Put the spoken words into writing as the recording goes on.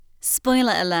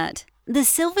Spoiler alert. The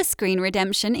Silver Screen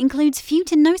Redemption includes few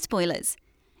to no spoilers.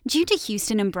 Due to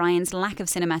Houston and Brian's lack of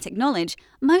cinematic knowledge,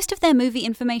 most of their movie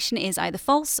information is either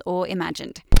false or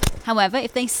imagined. However,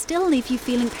 if they still leave you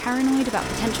feeling paranoid about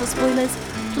potential spoilers,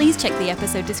 please check the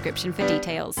episode description for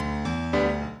details.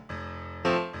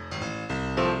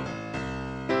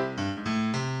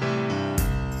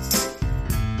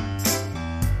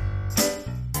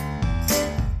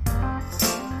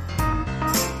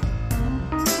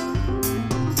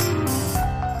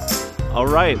 All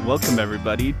right, welcome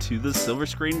everybody to the Silver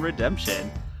Screen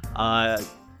Redemption,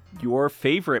 your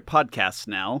favorite podcast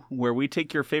now, where we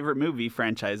take your favorite movie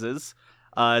franchises,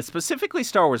 specifically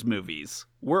Star Wars movies.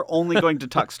 We're only going to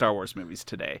talk Star Wars movies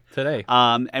today.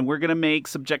 And we're going to make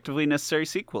subjectively necessary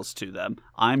sequels to them.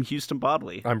 I'm Houston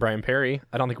Bodley. I'm Brian Perry.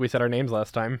 I don't think we said our names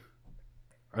last time.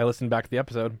 I listened back to the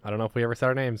episode. I don't know if we ever said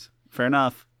our names. Fair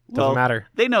enough. Doesn't matter.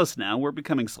 They know us now. We're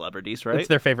becoming celebrities, right? It's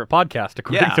their favorite podcast,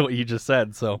 according to what you just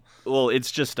said. So, well,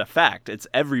 it's just a fact. It's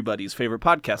everybody's favorite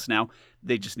podcast now.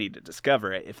 They just need to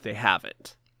discover it if they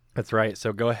haven't. That's right.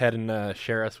 So go ahead and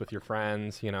share us with your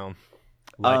friends.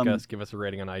 Like us, give us a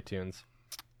rating on iTunes.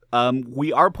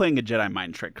 We are playing a Jedi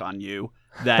mind trick on you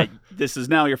that this is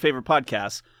now your favorite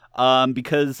podcast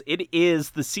because it is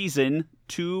the season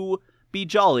to be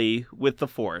jolly with the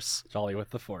Force. Jolly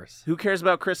with the Force. Who cares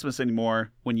about Christmas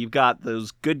anymore when you've got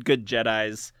those good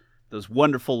Jedis, those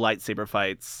wonderful lightsaber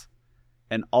fights,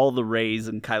 and all the Reys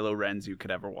and Kylo Rens you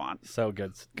could ever want? So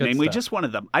good. Namely, stuff. just one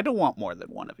of them. I don't want more than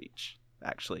one of each,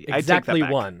 actually. Exactly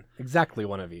one. Exactly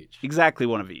one of each. Exactly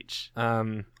one of each.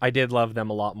 I did love them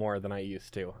a lot more than I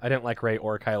used to. I didn't like Rey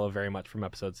or Kylo very much from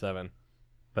Episode 7,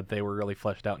 but they were really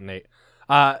fleshed out in 8.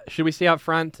 Should we stay out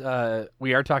front?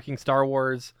 We are talking Star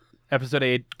Wars. Episode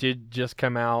 8 did just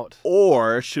come out.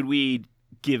 Or should we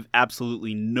give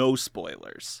absolutely no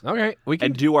spoilers? Okay. We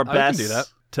can do our best do that.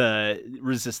 To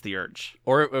resist the urge.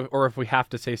 Or if we have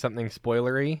to say something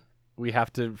spoilery, we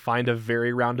have to find a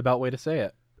very roundabout way to say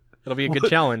it. It'll be a good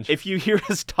challenge. If you hear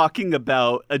us talking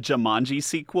about a Jumanji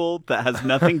sequel that has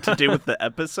nothing to do with the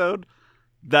episode,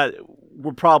 that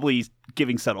we're probably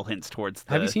giving subtle hints towards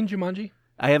the... Have you seen Jumanji?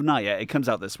 I have not yet. It comes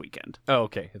out this weekend. Oh,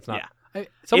 okay. It's not... Yeah.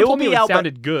 Someone told me it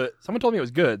sounded good. Someone told me it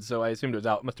was good, so I assumed it was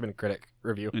out. It must have been a critic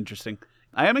review. Interesting.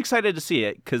 I am excited to see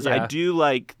it because I do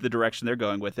like the direction they're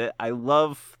going with it. I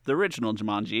love the original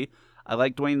Jumanji. I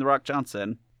like Dwayne "The Rock"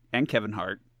 Johnson and Kevin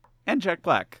Hart and Jack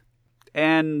Black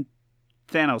and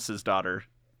Thanos' daughter.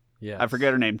 Yeah, I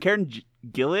forget her name. Karen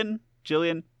Gillian?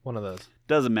 One of those.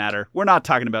 Doesn't matter. We're not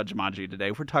talking about Jumanji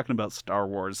today. We're talking about Star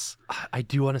Wars. I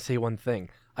do want to say one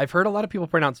thing. I've heard a lot of people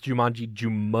pronounce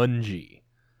Jumanji.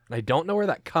 I don't know where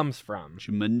that comes from.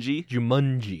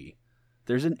 Jumanji.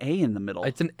 There's an A in the middle.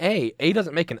 It's an A. A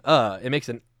doesn't make an It makes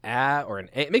an A or an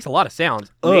A. It makes a lot of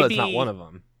sounds. It's not one of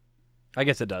them. I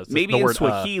guess it does. Maybe in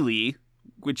Swahili,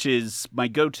 which is my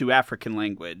go-to African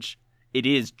language, it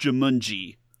is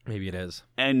Jumanji. Maybe it is.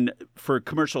 And for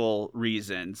commercial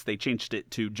reasons, they changed it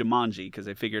to Jumanji because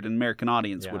they figured an American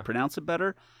audience would pronounce it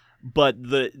better. But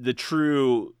the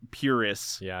true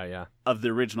purists of the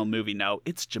original movie know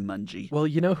it's Jumanji. Well,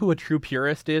 you know who a true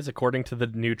purist is, according to the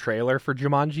new trailer for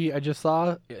Jumanji I just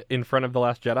saw in front of The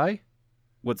Last Jedi?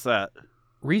 What's that?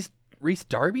 Rhys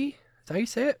Darby? Is that how you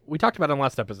say it? We talked about it in the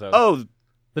last episode. Oh.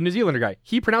 The New Zealander guy.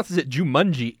 He pronounces it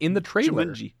Jumanji in the trailer.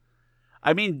 Jumanji.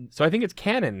 I mean... So I think it's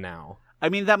canon now. I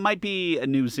mean, that might be a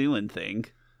New Zealand thing.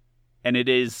 And it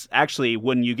is actually,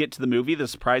 when you get to the movie, the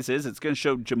surprise is it's going to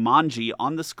show Jumanji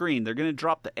on the screen. They're going to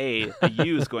drop the A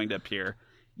U is going to appear.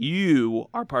 You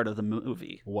are part of the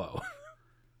movie. Whoa.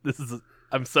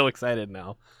 I'm so excited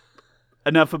now.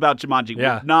 Enough about Jumanji.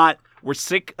 Yeah. We're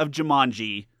sick of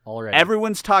Jumanji. Already.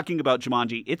 Everyone's talking about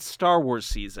Jumanji. It's Star Wars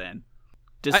season.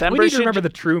 December. We need to remember the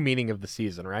true meaning of the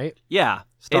season, right? Yeah.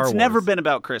 Star It's Wars. never been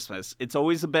about Christmas. It's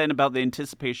always been about the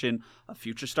anticipation of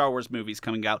future Star Wars movies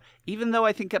coming out, even though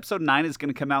I think Episode 9 is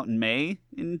going to come out in May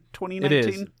in 2019. It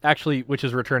is. Actually, which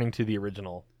is returning to the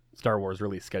original Star Wars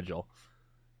release schedule.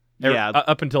 Yeah.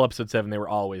 Up until Episode 7, they were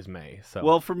always May. So.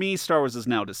 Well, for me, Star Wars is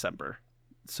now December.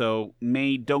 So,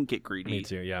 May, don't get greedy. Me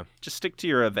too, yeah. Just stick to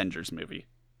your Avengers movie.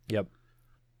 Yep.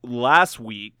 Last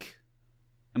week,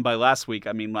 and by last week,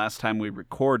 I mean last time we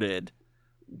recorded,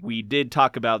 we did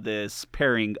talk about this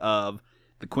pairing of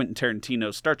the Quentin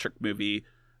Tarantino Star Trek movie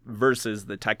versus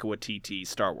the Taika Waititi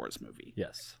Star Wars movie.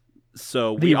 Yes.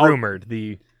 So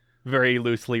the very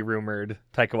loosely rumored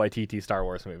Taika Waititi Star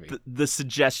Wars movie. The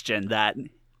suggestion that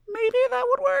maybe that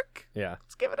would work. Yeah.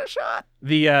 Let's give it a shot.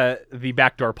 The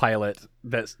backdoor pilot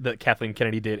that Kathleen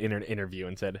Kennedy did in an interview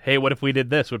and said, "Hey, what if we did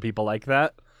this? Would people like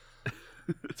that?"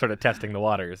 Sort of testing the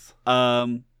waters.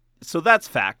 So that's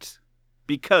fact.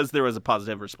 because there was a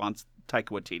positive response, Taika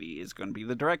Waititi is going to be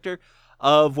the director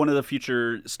of one of the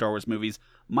future Star Wars movies.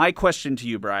 My question to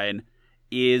you, Brian,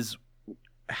 is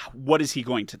what is he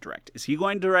going to direct? Is he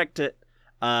going to direct it?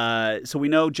 So we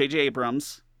know J.J.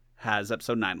 Abrams has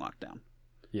Episode 9 locked down.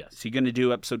 Yes. Is he going to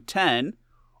do Episode 10?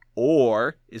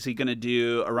 Or is he going to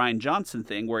do a Rian Johnson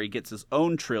thing where he gets his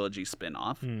own trilogy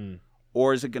spin-off?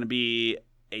 Or is it going to be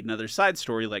another side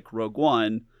story like Rogue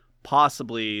One,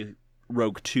 possibly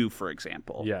Rogue 2, for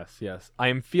example? Yes. I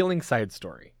am feeling side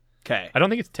story. Okay. I don't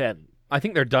think it's 10. I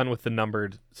think they're done with the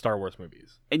numbered Star Wars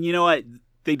movies. And you know what?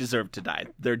 They deserve to die.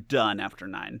 They're done after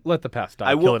 9. Let the past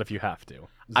die. Kill it if you have to.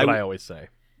 That's what I always say.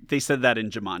 They said that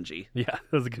in Jumanji. Yeah,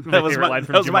 that was a good That was my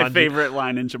Jumanji. favorite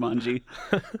line in Jumanji.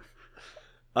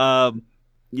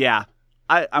 Yeah,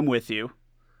 I'm with you.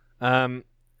 I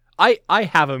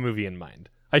have a movie in mind.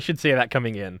 I should say that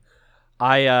coming in.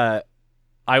 I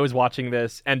was watching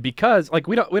this, and because like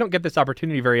we don't get this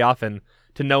opportunity very often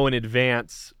to know in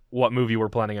advance what movie we're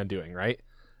planning on doing, right?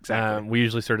 Exactly. We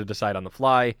usually sort of decide on the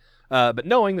fly. But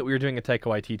knowing that we were doing a Taika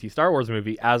Waititi Star Wars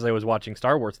movie, as I was watching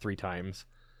Star Wars 3 times,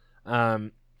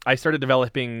 I started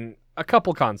developing a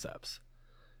couple concepts.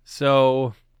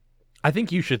 So I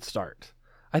think you should start.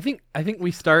 I think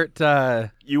we start.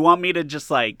 You want me to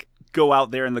just like go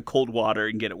out there in the cold water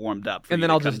and get it warmed up, and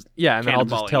then I'll just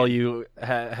tell you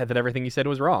that everything you said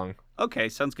was wrong. Okay,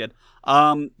 sounds good.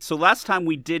 So last time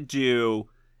we did do,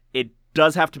 it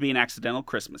does have to be an accidental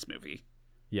Christmas movie.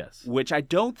 Yes. Which I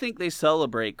don't think they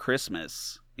celebrate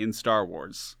Christmas in Star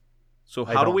Wars. So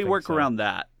I how do don't we think work so. around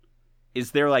that?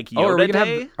 Is there like are Yoda we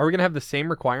Day? are we gonna have the same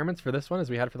requirements for this one as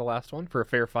we had for the last one for a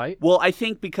fair fight? Well, I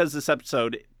think because this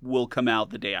episode will come out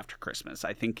the day after Christmas,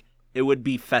 I think it would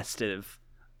be festive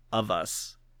of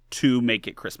us to make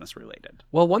it Christmas related.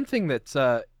 Well, one thing that's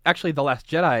actually The Last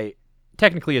Jedi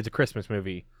technically is a Christmas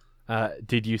movie.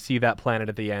 Did you see that planet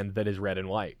at the end that is red and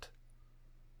white?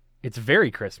 It's very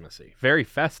Christmassy, very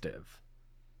festive.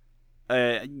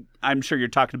 I'm sure you're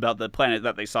talking about the planet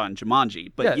that they saw in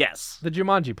Jumanji, but Yeah, yes, The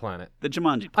Jumanji planet. the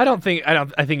Jumanji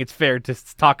planet. I think it's fair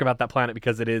to talk about that planet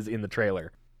because it is in the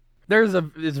trailer. There's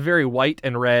it's very white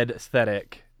and red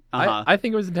aesthetic. Uh-huh. I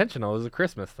think it was intentional. It was a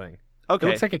Christmas thing. Okay. It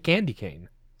looks like a candy cane.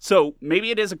 So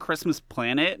maybe it is a Christmas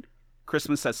planet,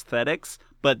 Christmas aesthetics,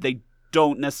 but they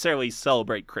don't necessarily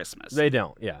celebrate Christmas. They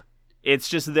don't, yeah. It's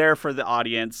just there for the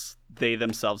audience. They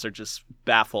themselves are just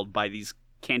baffled by these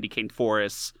candy cane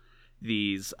forests,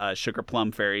 these sugar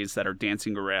plum fairies that are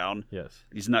dancing around, Yes.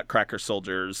 these nutcracker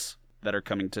soldiers that are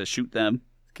coming to shoot them.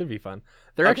 Could be fun.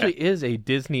 There Okay. actually is a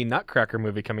Disney Nutcracker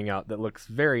movie coming out that looks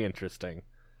very interesting.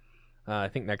 I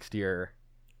think next year.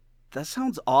 That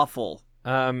sounds awful.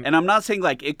 Um, And I'm not saying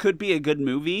like it could be a good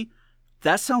movie.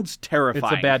 That sounds terrifying.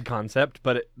 it's a bad concept,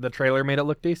 but the trailer made it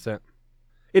look decent.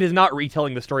 It is not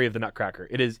retelling the story of the Nutcracker.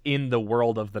 It is in the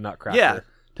world of the Nutcracker, Yeah.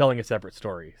 telling a separate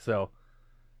story. So,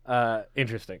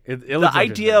 interesting. It The looks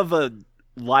idea interesting. of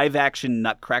a live-action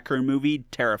Nutcracker movie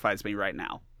terrifies me right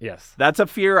now. Yes. That's a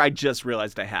fear I just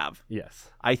realized I have.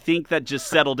 Yes. I think that just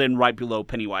settled in right below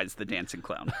Pennywise the Dancing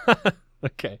Clown.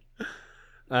 Okay.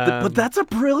 But that's a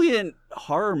brilliant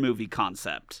horror movie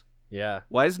concept. Yeah.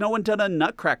 Why has no one done a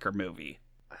Nutcracker movie?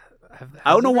 Has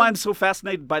I don't know there why been? I'm so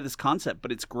fascinated by this concept,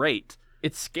 but it's great.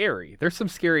 It's scary. There's some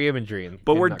scary imagery in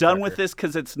But in we're done with Nutcracker. this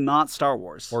because it's not Star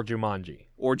Wars Or Jumanji.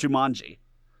 or Jumanji.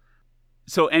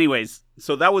 So anyways,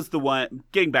 so that was the one,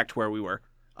 getting back to where we were,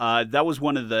 that was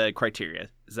one of the criteria,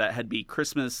 is that it had to be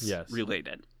Christmas Yes.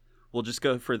 related. We'll just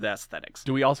go for the aesthetics.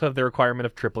 Do we also have the requirement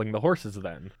of tripling the horses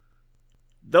then?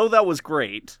 Though that was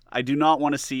great, I do not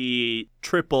want to see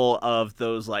triple of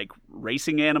those like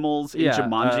racing animals in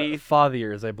Jumanji.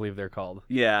 Fathiers, I believe they're called.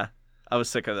 Yeah, I was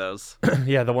sick of those.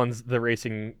 Yeah, the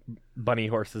racing bunny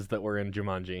horses that were in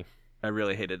Jumanji. I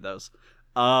really hated those.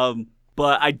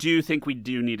 But I do think we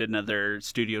do need another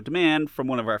studio demand from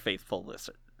one of our faithful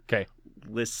Okay.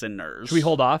 listeners. Should we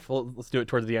hold off? Let's do it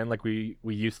towards the end like we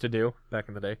used to do back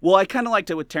in the day. Well, I kind of liked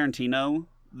it with Tarantino,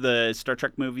 the Star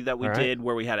Trek movie that we All right. did,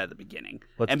 where we had at the beginning.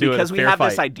 Let's and do it because a we fair have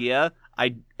this fight. idea,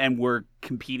 and we're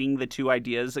competing the two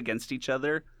ideas against each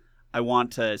other, I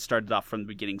want to start it off from the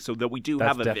beginning so that we do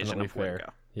That's have a vision definitely of where to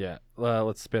fair. go. Yeah.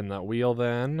 Let's spin that wheel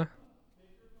then.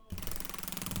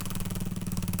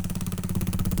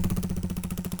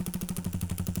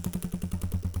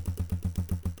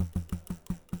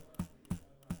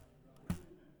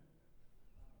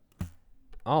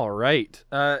 All right.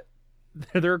 The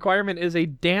requirement is a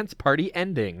dance party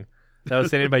ending. That was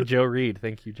stated by Joe Reed.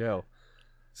 Thank you, Joe.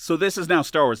 So this is now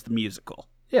Star Wars the musical.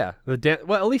 Yeah. Well,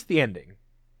 at least the ending.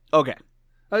 Okay.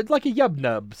 It's like a Yub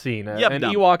Nub scene, an Yub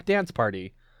Nub. Ewok dance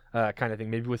party. kind of thing,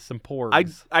 maybe with some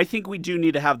pores. I think we do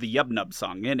need to have the Yub Nub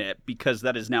song in it because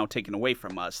that is now taken away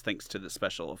from us thanks to the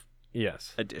special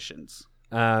Yes. editions.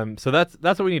 So that's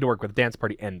what we need to work with. Dance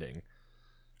party ending.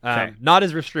 Okay. Not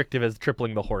as restrictive as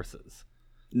tripling the horses.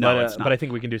 No, but, it's not. But I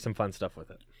think we can do some fun stuff with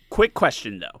it. Quick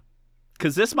question, though,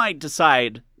 because this might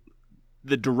decide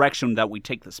the direction that we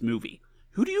take this movie.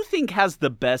 Who do you think has the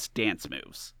best dance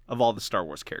moves of all the Star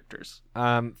Wars characters?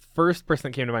 First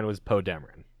person that came to mind was Poe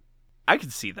Dameron. I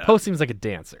could see that. Poe seems like a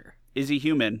dancer. Is he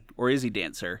human or is he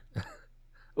dancer?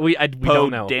 We Poe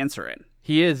don't know. Dancerin.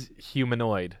 He is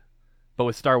humanoid, but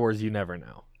with Star Wars, you never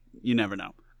know. You never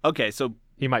know. Okay, so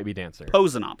He might be dancer.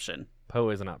 Poe's an option. Poe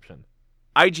is an option.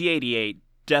 IG-88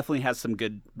 definitely has some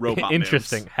good robot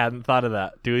Interesting. moves. Hadn't thought of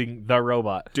that. Doing the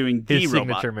robot. Doing the His robot.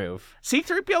 signature move.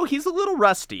 C-3PO, he's a little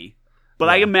rusty, but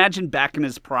I Yeah. imagine back in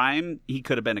his prime, he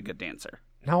could have been a good dancer.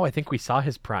 No, I think we saw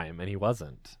his prime, and he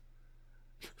wasn't.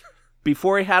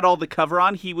 Before he had all the cover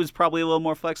on, he was probably a little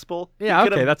more flexible. Yeah,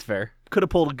 okay, that's fair. Could have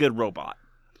pulled a good robot.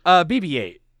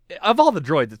 BB-8. Of all the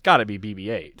droids, it's got to be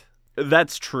BB-8.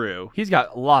 That's true. He's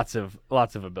got lots of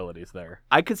abilities there.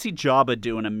 I could see Jabba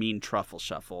doing a mean truffle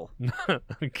shuffle.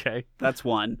 Okay. That's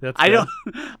one. That's I good.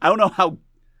 don't know how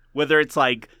whether it's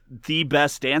like the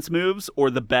best dance moves or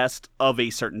the best of a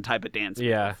certain type of dance.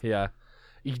 Yeah, yeah.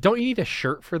 Don't you need a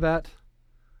shirt for that?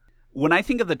 When I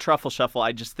think of the truffle shuffle,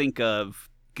 I just think of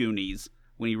Goonies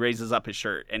when he raises up his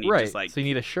shirt and he Right. just like, So you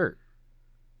need a shirt.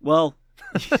 well,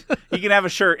 he can have a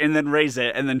shirt and then raise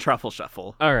it and then truffle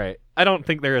shuffle. All right. I don't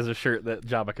think there is a shirt that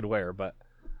Jabba could wear, but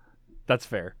that's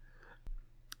fair.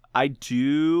 I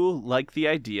do like the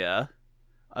idea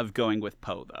of going with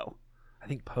Poe though. I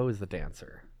think Poe is the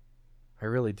dancer. I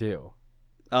really do.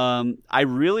 I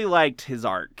really liked his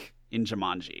arc in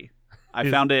Jumanji. I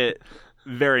found it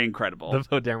very incredible. The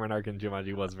Poe Dameron arc in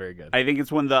Jumanji was very good. I think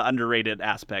it's one of the underrated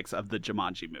aspects of the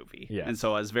Jumanji movie. Yes. And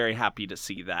so I was very happy to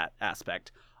see that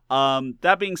aspect.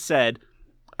 That being said,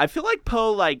 I feel like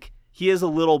Poe, like, he is a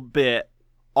little bit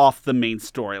off the main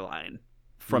storyline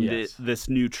from Yes. this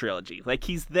new trilogy. Like,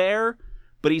 he's there,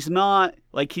 but he's not,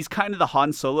 like, he's kind of the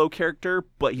Han Solo character,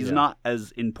 but he's Yeah. not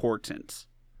as important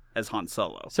as Han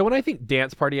Solo. So when I think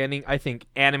dance party ending, I think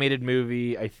animated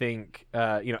movie. I think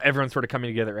everyone's sort of coming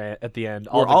together at the end.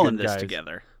 We're the all good in this guys.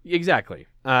 together. Exactly.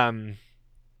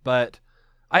 But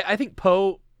I think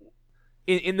Poe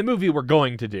in the movie we're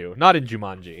going to do, not in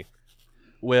Jumanji,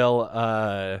 will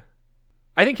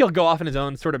I think he'll go off on his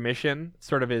own sort of mission,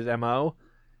 sort of his MO.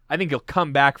 I think he'll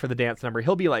come back for the dance number.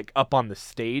 He'll be like up on the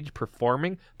stage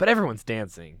performing, but everyone's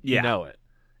dancing. Yeah. You know it.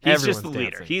 He's just the Everyone's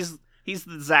leader. dancing. He's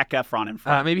the Zac Efron in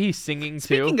front. Maybe he's singing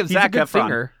too. Speaking of He's Zac a good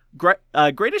Efron,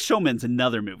 singer. Greatest Showman's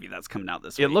another movie that's coming out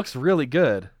this week. It looks really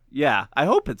good. Yeah, I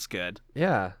hope it's good.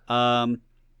 Yeah.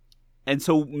 And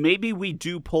so maybe we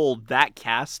do pull that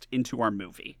cast into our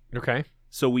movie. Okay.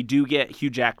 So we do get Hugh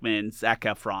Jackman, Zac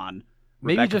Efron,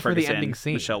 Maybe Rebecca just for the Ferguson, ending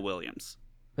scene. Michelle Williams.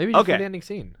 Maybe just Okay. for the ending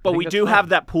scene. But we do have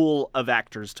that pool of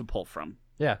actors to pull from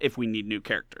Yeah. if we need new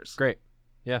characters. Great.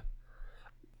 Yeah.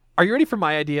 Are you ready for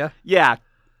my idea? Yeah.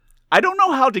 I don't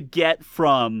know how to get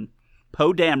from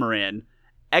Poe Dameron,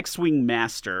 X-Wing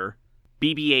Master,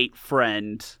 BB-8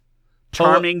 friend,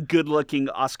 charming, good-looking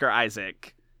Oscar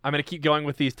Isaac, I'm going to keep going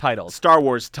with these titles. Star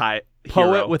Wars type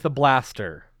hero. Poet with a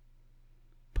blaster.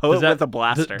 Poet Does that- with a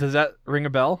blaster. Does that ring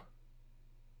a bell?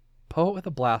 Poet with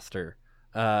a blaster.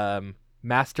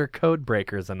 Master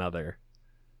Codebreaker is another.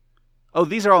 Oh,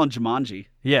 these are all in Jumanji.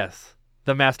 Yes.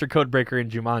 The Master Codebreaker in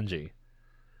Jumanji.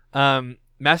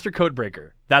 Master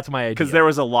Codebreaker. That's my idea. Because there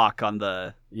was a lock on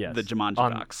the Yes. Jumanji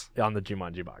on, box. On the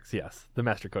Jumanji box, yes. The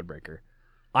Master Codebreaker.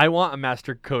 I want a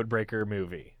Master Codebreaker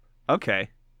movie. Okay.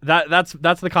 That's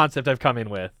the concept I've come in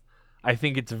with. I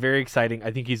think it's very exciting. I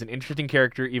think he's an interesting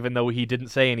character, even though he didn't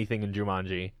say anything in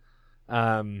Jumanji.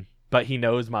 But he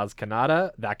knows Maz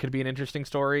Kanata. That could be an interesting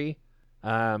story.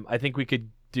 I think we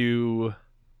could do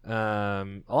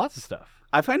lots of stuff.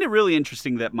 I find it really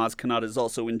interesting that Maz Kanata is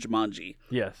also in Jumanji.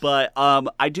 Yes. But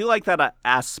I do like that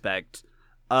aspect.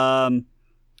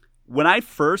 When I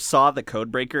first saw the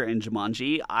Codebreaker in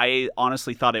Jumanji, I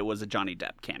honestly thought it was a Johnny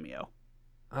Depp cameo.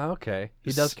 Okay.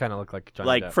 He does kind of look like Johnny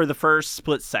Like, Depp. for the first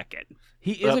split second.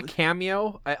 He is a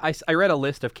cameo. I read a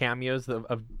list of cameos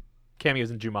of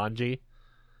cameos in Jumanji.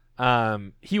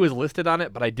 He was listed on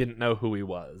it, but I didn't know who he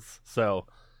was. So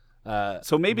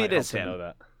Maybe might it is help to him. know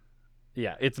that.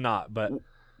 Yeah, it's not, but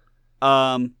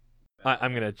Um,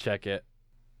 I'm gonna check it.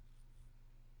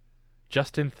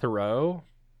 Justin Theroux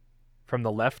from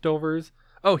The Leftovers.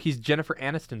 Oh, he's Jennifer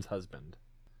Aniston's husband.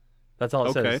 That's all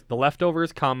it Okay. says. The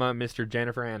Leftovers, Mr.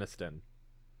 Jennifer Aniston.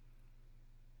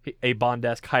 A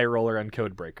Bond-esque high roller and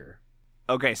Codebreaker.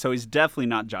 Okay, so he's definitely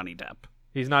not Johnny Depp.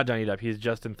 He's not Johnny Depp. He's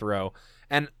Justin Theroux.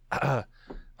 And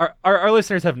our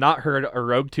listeners have not heard a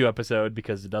Rogue 2 episode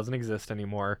because it doesn't exist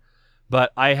anymore.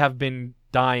 But I have been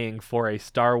dying for a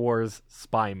Star Wars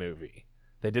spy movie.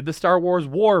 They did the Star Wars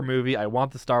War movie. I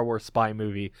want the Star Wars spy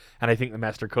movie. And I think the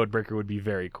Master Codebreaker would be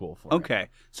very cool for it. Okay,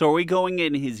 so are we going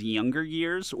in his younger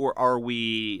years, or are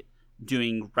we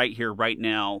doing right here, right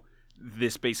now,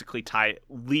 this basically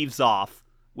leaves off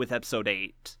with Episode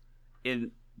 8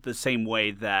 in the same way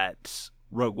that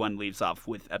Rogue One leaves off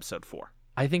with Episode 4?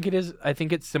 I think it is. I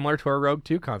think it's similar to a Rogue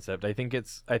 2 concept. I think it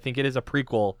is a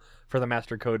prequel for the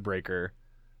Master Codebreaker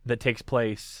that takes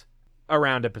place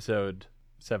around Episode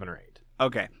 7 or 8.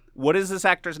 Okay. What is this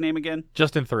actor's name again?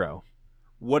 Justin Theroux.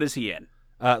 What is he in?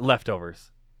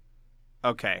 Leftovers,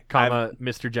 Okay.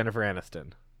 Mr. Jennifer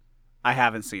Aniston. I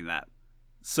haven't seen that.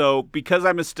 So because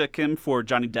I mistook him for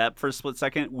Johnny Depp for a split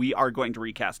second, we are going to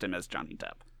recast him as Johnny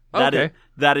Depp. Okay.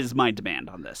 That is my demand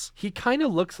on this. He kind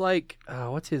of looks like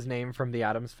what's his name from the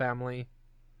Addams Family?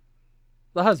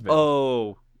 The husband.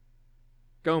 Oh,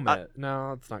 Gomez.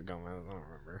 No, it's not Gomez. I don't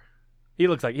remember. He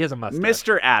looks like he has a mustache.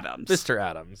 Mr. Adams. Mr.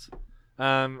 Adams.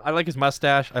 I like his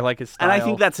mustache. I like his style. And I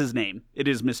think that's his name. It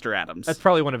is Mr. Adams. That's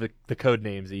probably one of the code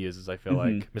names he uses, I feel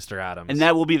like. Mr. Adams. And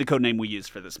that will be the code name we use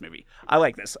for this movie. I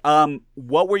like this.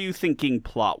 What were you thinking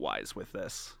plot-wise with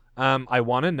this? I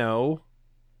want to know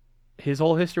his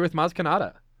whole history with Maz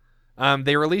Kanata.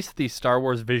 They released the Star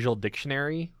Wars Visual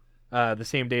Dictionary the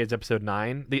same day as Episode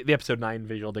 9. The Episode 9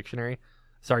 Visual Dictionary.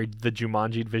 Sorry, the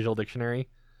Jumanji Visual Dictionary.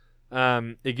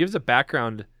 It gives a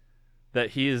background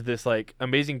that he is this like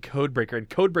amazing codebreaker, and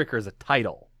codebreaker is a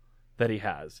title that he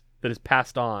has that is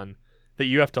passed on, that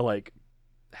you have to like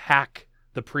hack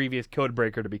the previous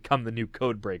codebreaker to become the new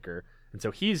codebreaker. And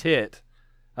so he's hit.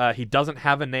 He doesn't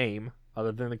have a name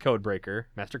other than the codebreaker,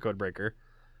 Master Codebreaker.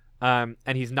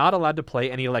 And he's not allowed to play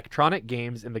any electronic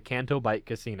games in the Canto Bight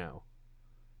Casino.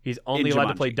 He's only allowed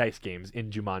to play dice games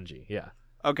in Jumanji. Yeah.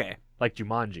 Okay. Like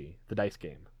Jumanji, the dice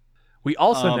game. We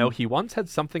also know he once had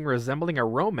something resembling a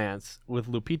romance with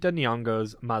Lupita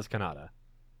Nyong'o's Maz Kanata,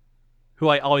 who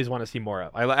I always want to see more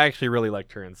of. I actually really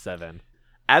liked her in 7.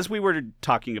 As we were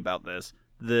talking about this,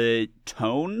 the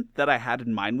tone that I had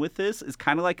in mind with this is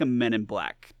kind of like a Men in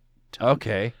Black tone.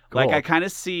 Okay, cool. Like I kind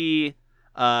of see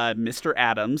Mr.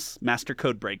 Adams, Master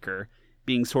Codebreaker,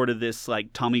 being sort of this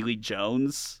like Tommy Lee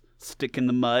Jones stick in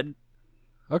the mud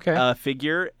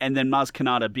figure, and then Maz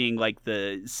Kanata being like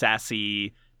the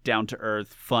sassy,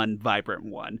 down-to-earth, fun, vibrant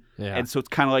one. Yeah. And so it's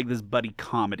kind of like this buddy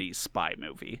comedy spy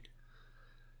movie.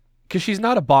 Because she's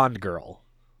not a Bond girl.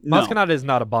 Maz Kanata is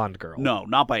not a Bond girl. No,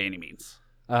 not by any means.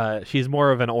 She's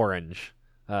more of an orange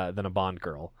than a Bond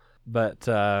girl. But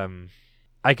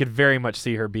I could very much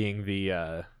see her being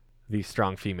the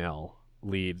strong female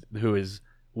lead, who is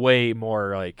way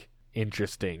more like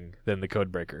interesting than the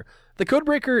Codebreaker. The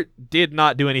Codebreaker did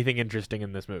not do anything interesting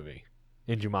in this movie,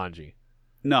 in Jumanji.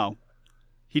 No.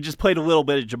 He just played a little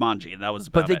bit of Jumanji, and that was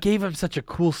about But they it. gave him such a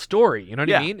cool story. You know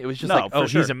what I mean? It was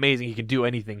just he's amazing. He can do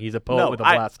anything. He's a poet with a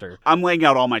blaster. I'm laying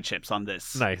out all my chips on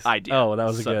this idea. Oh, that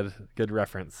was a good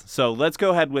reference. So let's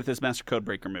go ahead with this Master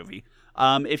Codebreaker movie.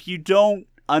 If you don't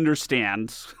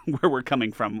understand where we're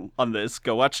coming from on this,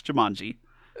 go watch Jumanji.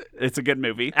 It's a good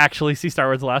movie. Actually, see Star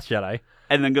Wars The Last Jedi.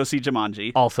 And then go see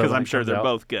Jumanji. Also, because I'm sure they're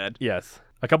both good. Yes.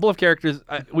 A couple of characters,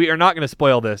 we are not going to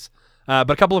spoil this,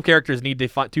 but a couple of characters need to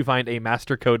find a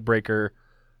Master Codebreaker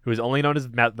who is only known as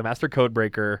the Master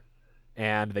Codebreaker,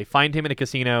 and they find him in a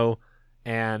casino,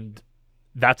 and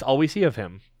that's all we see of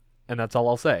him, and that's all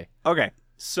I'll say. Okay,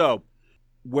 so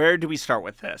where do we start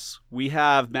with this? We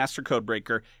have Master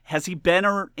Codebreaker. Has he been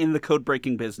in the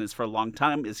code-breaking business for a long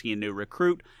time? Is he a new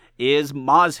recruit? Is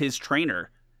Maz his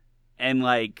trainer? And,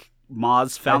 like,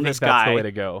 Maz found this guy the way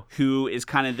to go. Who is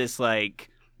kind of this, like,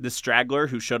 the straggler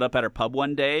who showed up at her pub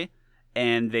one day,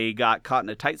 and they got caught in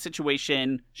a tight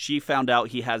situation. She found out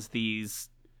he has these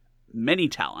many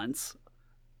talents,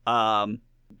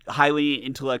 highly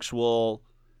intellectual,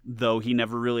 though he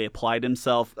never really applied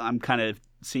himself. I'm kind of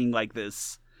seeing like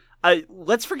this.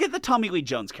 Let's forget the Tommy Lee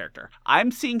Jones character.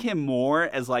 I'm seeing him more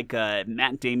as like a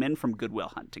Matt Damon from Good Will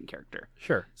Hunting character.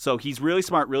 Sure. So he's really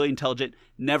smart, really intelligent,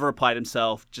 never applied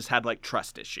himself, just had like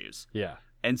trust issues. Yeah.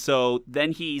 And so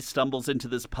then he stumbles into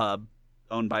this pub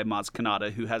owned by Maz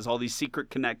Kanata, who has all these secret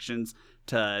connections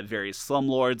to various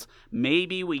slumlords.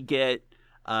 Maybe we get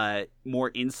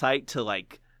more insight to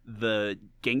like the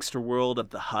gangster world of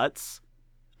the Hutts.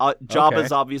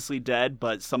 Jabba's obviously dead,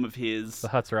 but some of the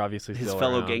Hutts are obviously his still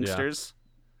fellow around, gangsters.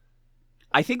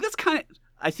 Yeah. I think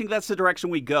that's the direction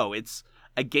we go. It's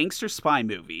a gangster spy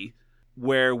movie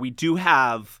where we do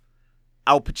have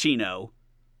Al Pacino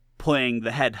playing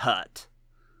the head Hut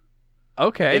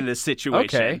Okay. in this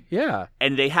situation. Okay. Yeah.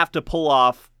 And they have to pull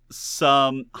off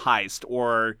some heist,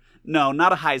 or no,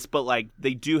 not a heist, but like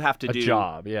they do have to A do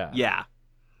job. Yeah. Yeah.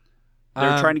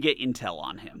 They're Um, trying to get intel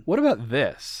on him. What about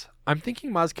this? I'm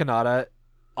thinking Maz Kanata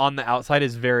on the outside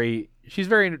is she's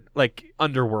very like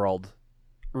underworld,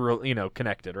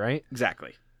 connected, right?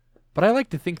 Exactly. But I like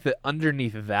to think that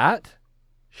underneath that,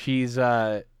 she's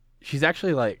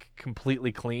actually like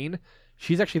completely clean.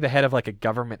 She's actually the head of like a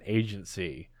government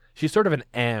agency. She's sort of an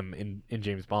M in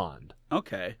James Bond.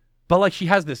 Okay. But like she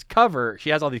has this cover,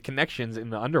 she has all these connections in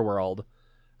the underworld,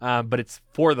 but it's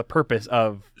for the purpose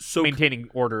of So maintaining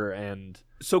order and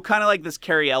kind of like this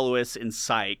Cary Elwes in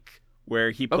Psych,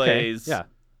 where he plays yeah.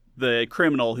 the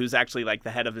criminal who's actually like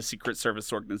the head of the Secret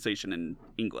Service organization in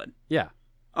England. Yeah.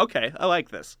 Okay, I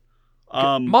like this.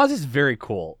 Maz is very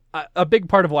cool. A big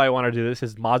part of why I want to do this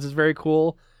is Maz is very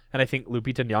cool, and I think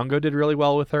Lupita Nyong'o did really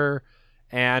well with her,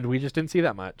 and we just didn't see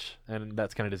that much, and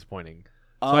that's kind of disappointing.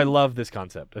 So I love this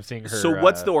concept of seeing her. So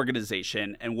what's the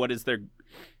organization, and what is their?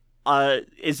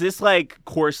 Is this like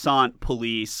Coruscant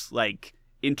police, like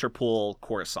Interpol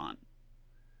Coruscant?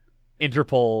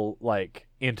 Interpol, like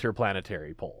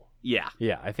interplanetary pole? Yeah.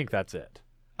 Yeah, I think that's it.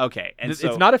 Okay, and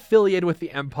It's not affiliated with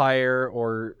the Empire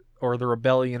or the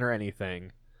Rebellion or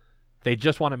anything. They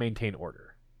just want to maintain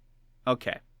order,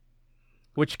 okay.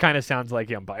 which kind of sounds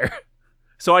like Empire.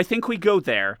 So I think we go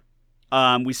there.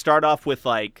 We start off with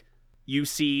like you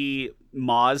see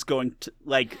Maz going to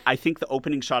like I think the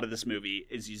opening shot of this movie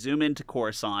is you zoom into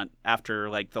Coruscant after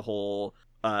like the whole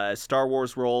Star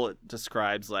Wars role. It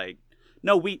describes like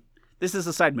this is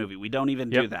a side movie. We don't even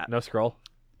do that. No scroll.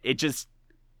 It just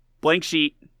blank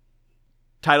sheet,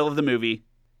 title of the movie,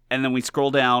 and then we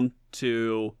scroll down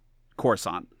to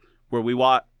Coruscant, where we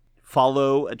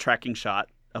follow a tracking shot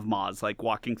of Maz like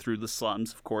walking through the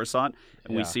slums of Coruscant,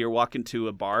 and we see her walk into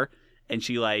a bar, and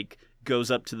she like goes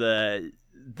up to the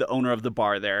owner of the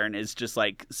bar there and is just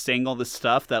like saying all this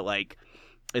stuff that like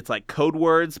it's like code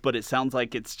words, but it sounds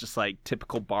like it's just like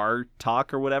typical bar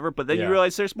talk or whatever. But then you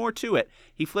realize there's more to it.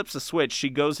 He flips a switch. She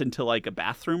goes into like a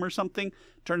bathroom or something,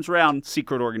 turns around,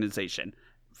 secret organization,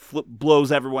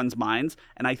 blows everyone's minds.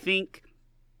 And I think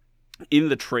in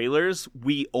the trailers,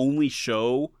 we only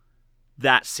show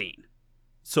that scene.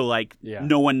 So like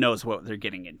no one knows what they're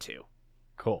getting into.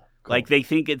 Cool. Like they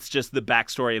think it's just the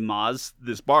backstory of Maz,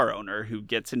 this bar owner who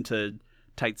gets into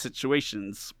tight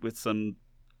situations with some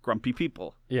grumpy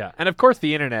people. Yeah, and of course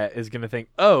the internet is going to think,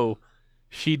 oh,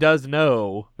 she does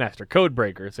know Master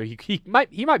Codebreaker, so he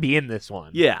might be in this one.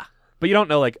 Yeah. But you don't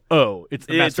know, like, oh, it's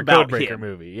the Master about Codebreaker him.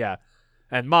 movie. Yeah.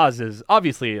 And Maz is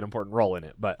obviously an important role in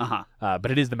it, but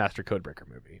it is the Master Codebreaker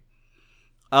movie.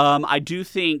 I do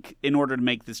think in order to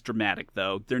make this dramatic,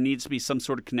 though, there needs to be some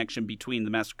sort of connection between the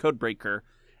Master Codebreaker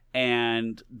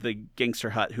and the Gangster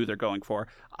Hut who they're going for.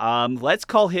 Let's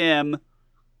call him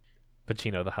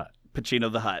Pacino the Hut.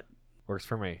 Pacino the Hut. Works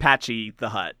for me. Patchy the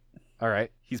Hut. All right.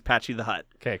 He's Patchy the Hut.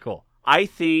 Okay, cool. I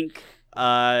think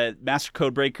Master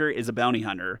Codebreaker is a bounty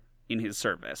hunter in his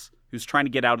service who's trying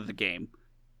to get out of the game.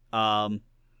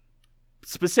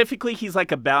 Specifically, he's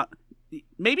like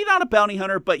maybe not a bounty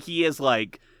hunter, but he is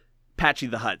like Patchy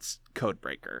the Hut's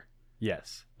Codebreaker.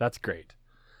 Yes, that's great.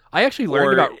 I actually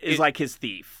learned like his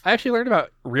thief. I actually learned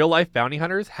about real life bounty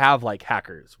hunters have like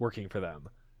hackers working for them,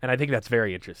 and I think that's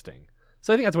very interesting.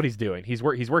 So I think that's what he's doing. He's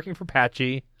working for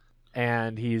Patchy,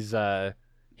 and he's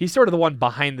sort of the one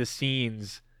behind the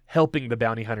scenes helping the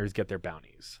bounty hunters get their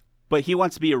bounties. But he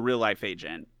wants to be a real life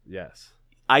agent. Yes.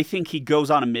 I think he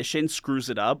goes on a mission, screws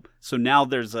it up. So now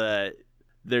there's a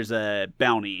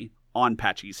bounty on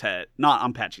Patchy's head, not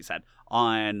on Patchy's head,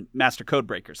 on Master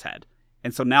Codebreaker's head.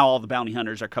 And so now all the bounty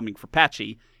hunters are coming for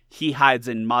Patchy. He hides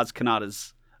in Maz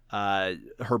Kanata's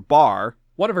her bar.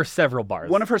 One of her several bars.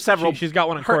 She's got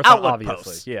one in her Coruscant, outlet obviously.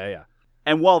 posts. Yeah.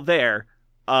 And while there,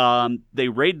 they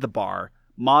raid the bar.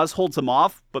 Maz holds them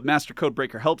off, but Master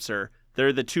Codebreaker helps her.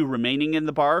 They're the two remaining in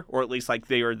the bar, or at least like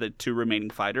they are the two remaining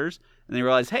fighters. And they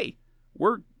realize, hey,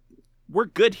 we're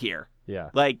good here. Yeah.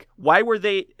 Like, why were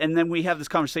they? And then we have this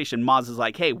conversation. Maz is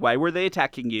like, hey, why were they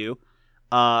attacking you?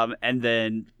 And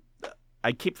then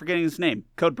I keep forgetting his name.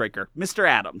 Codebreaker. Mr.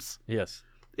 Adams. Yes.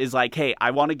 Is like, hey,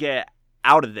 I want to get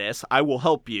out of this. I will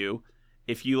help you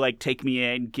if you like take me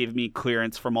in, give me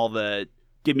clearance from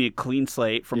give me a clean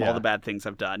slate from all the bad things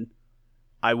I've done.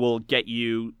 I will get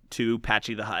you to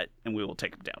Patchy the Hut, and we will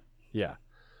take him down. Yeah.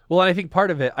 Well, and I think part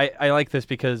of it, I like this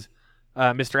because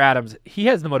Mr. Adams, he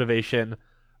has the motivation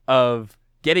of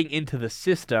getting into the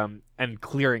system and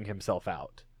clearing himself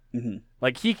out. Mm-hmm.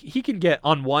 Like, he can get,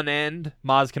 on one end,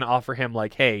 Maz can offer him,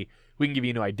 like, hey, we can give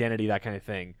you a new identity, that kind of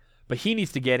thing. but he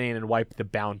needs to get in and wipe the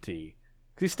bounty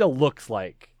because he still looks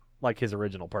like his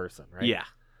original person, right? Yeah.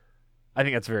 I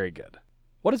think that's very good.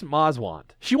 What does Maz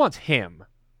want? She wants him.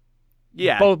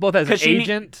 Yeah. Both as an 'Cause she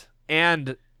agent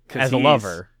and as a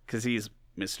lover. Because he's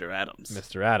Mr. Adams.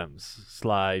 Mr. Adams,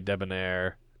 sly,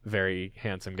 debonair, very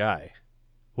handsome guy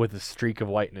with a streak of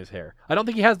white in his hair. I don't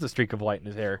think he has the streak of white in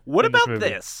his hair. What in this about movie.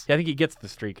 this? Yeah, I think he gets the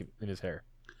streak in his hair.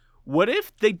 What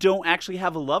if they don't actually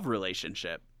have a love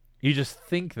relationship? You just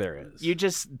think there is. You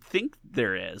just think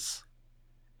there is.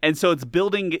 And so it's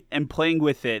building and playing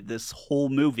with it this whole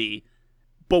movie,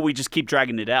 but we just keep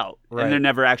dragging it out. Right. And there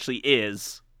never actually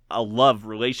is a love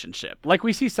relationship. Like,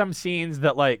 we see some scenes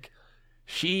that, like,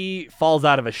 she falls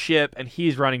out of a ship and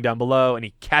he's running down below and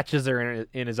he catches her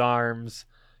in his arms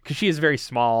because she is very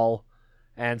small.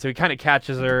 And so he kind of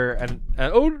catches her and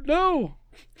oh no!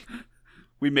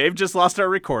 We may have just lost our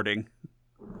recording.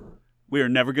 We are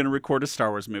never going to record a Star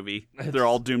Wars movie. They're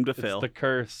all doomed to fail. It's the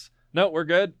curse. No, we're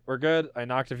good. We're good. I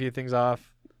knocked a few things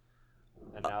off.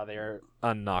 And now they are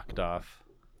unknocked off.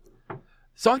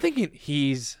 So I'm thinking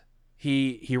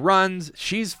he runs,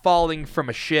 she's falling from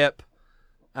a ship,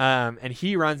 and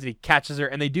he runs and he catches her,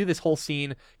 and they do this whole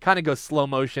scene, kind of goes slow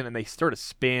motion, and they sort of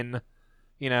spin.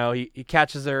 You know, he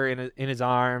catches her in his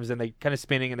arms, and they kind of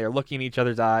spinning, and they're looking in each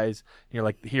other's eyes, and you're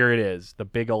like, here it is, the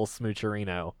big old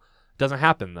smoocherino. Doesn't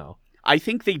happen, though. I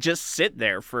think they just sit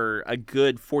there for a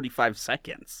good 45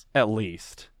 seconds. At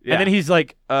least. Yeah. And then he's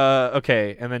like,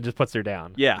 okay, and then just puts her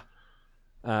down. Yeah.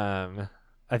 I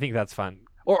think that's fun.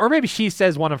 Or maybe she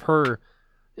says one of her,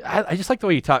 I just like the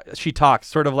way she talks,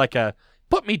 sort of like a,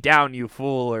 put me down, you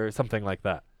fool, or something like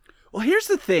that. Well, here's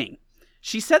the thing.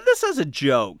 She said this as a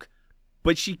joke,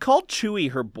 but she called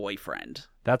Chewie her boyfriend.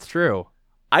 That's true.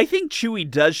 I think Chewie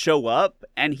does show up,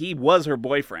 and he was her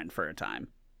boyfriend for a time.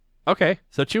 Okay,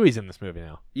 so Chewie's in this movie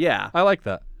now. Yeah. I like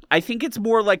that. I think it's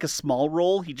more like a small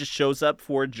role. He just shows up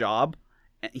for a job.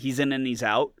 He's in and he's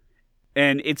out.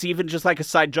 And it's even just like a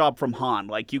side job from Han.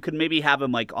 Like, you could maybe have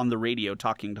him, like, on the radio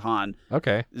talking to Han,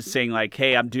 Okay. saying, like,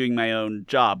 hey, I'm doing my own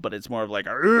job, but it's more of like,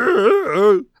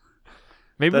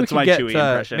 Maybe That's we my could get Chewie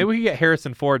impression. maybe we could get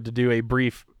Harrison Ford to do a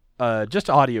brief, just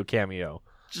audio cameo.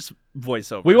 just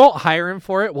voiceover. We won't hire him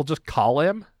for it. We'll just call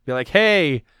him. Be like,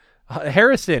 hey,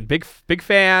 Harrison, big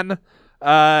fan.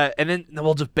 And then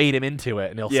we'll just bait him into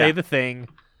it, and he'll say the thing,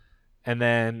 and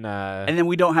then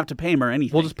we don't have to pay him or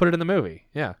anything. we'll just put it in the movie.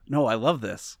 Yeah. No, I love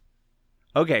this.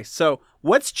 Okay, so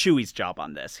what's Chewie's job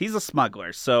on this? He's a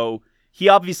smuggler, so he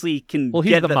obviously can Well,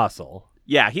 he's get the muscle.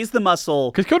 Yeah, he's the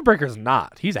muscle. Because Codebreaker's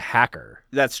not. He's a hacker.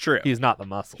 That's true. He's not the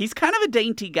muscle. He's kind of a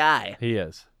dainty guy. He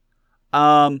is.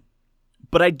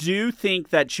 But I do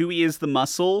think that Chewie is the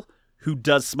muscle who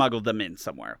does smuggle them in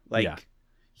somewhere. Like,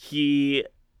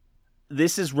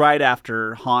 this is right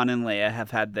after Han and Leia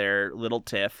have had their little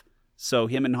tiff. So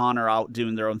him and Han are out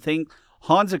doing their own thing.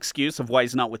 Han's excuse of why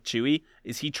he's not with Chewie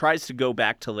is he tries to go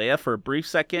back to Leia for a brief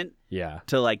second Yeah.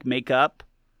 to, like, make up,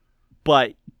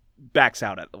 but backs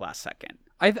out at the last second.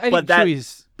 I think But that-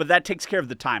 Chewie's... But that takes care of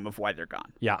the time of why they're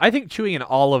gone. Yeah, I think Chewie in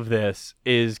all of this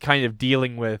is kind of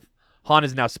dealing with... Han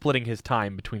is now splitting his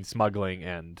time between smuggling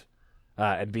and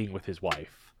being with his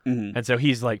wife. Mm-hmm. And so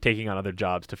he's, like, taking on other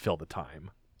jobs to fill the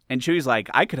time. And Chewie's like,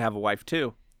 I could have a wife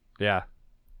too. Yeah.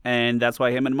 And that's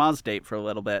why him and Maz date for a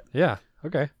little bit. Yeah.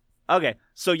 Okay. Okay,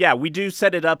 so yeah, we do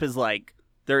set it up as like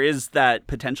there is that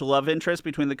potential love interest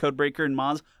between the Codebreaker and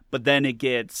Maz, but then it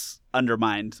gets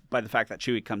undermined by the fact that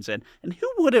Chewie comes in. And who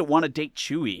wouldn't want to date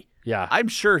Chewie? Yeah. I'm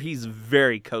sure he's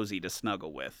very cozy to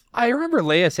snuggle with. I remember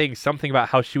Leia saying something about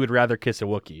how she would rather kiss a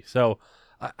Wookiee. So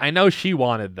I know she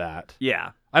wanted that.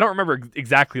 Yeah. I don't remember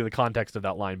exactly the context of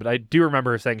that line, but I do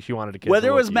remember her saying she wanted to kiss Whether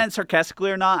a it was Wookiee. meant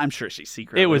sarcastically or not, I'm sure she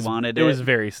secretly wanted it. It was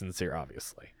very sincere,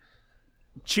 obviously.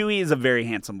 Chewie is a very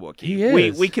handsome Wookiee. He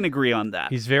is. We can agree on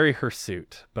that. He's very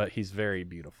hirsute, but he's very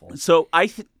beautiful. So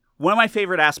one of my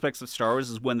favorite aspects of Star Wars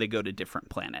is when they go to different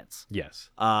planets. Yes.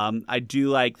 I do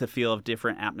like the feel of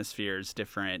different atmospheres,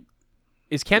 different...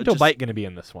 Is Canto Bight going to be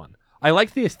in this one? I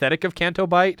liked the aesthetic of Canto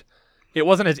Bight. It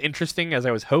wasn't as interesting as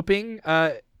I was hoping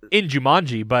in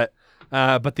Jumanji, but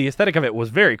the aesthetic of it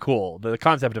was very cool. The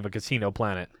concept of a casino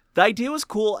planet. The idea was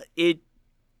cool. It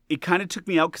kind of took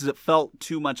me out because it felt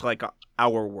too much like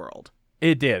our world.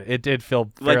 It did. It did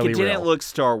feel fairly like it didn't real. look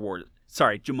Star Wars.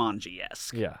 Sorry,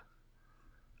 Jumanji-esque. Yeah.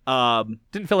 Um,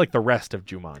 Didn't feel like the rest of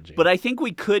Jumanji. but I think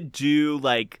we could do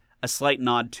like a slight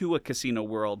nod to a casino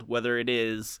world, whether it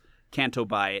is Canto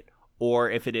Bight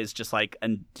or if it is just like a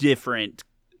different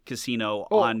casino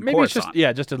on maybe Coruscant.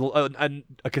 it's just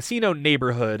a casino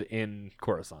neighborhood in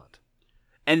Coruscant.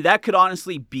 And that could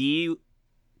honestly be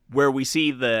where we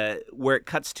see where it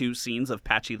cuts to scenes of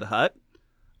Patchy the Hutt.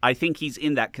 I think he's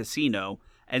in that casino.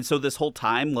 And so this whole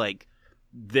time, like,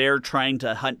 they're trying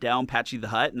to hunt down Patchy the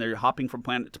Hutt, and they're hopping from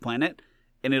planet to planet,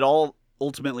 and it all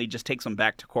ultimately just takes them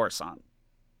back to Coruscant.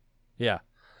 Yeah.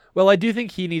 Well, I do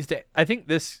think he needs to. I think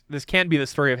this can be the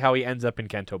story of how he ends up in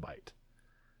Canto Bight,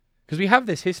 because we have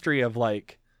this history of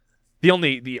like the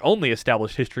only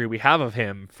established history we have of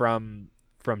him from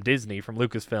Disney, from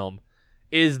Lucasfilm,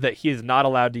 is that he is not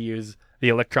allowed to use the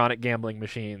electronic gambling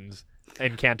machines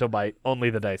in Canto Bight, only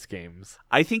the dice games.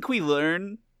 I think we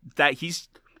learn that he's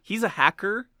a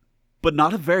hacker, but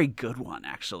not a very good one,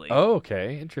 actually. Oh,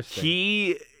 okay. Interesting.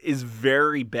 He is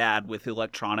very bad with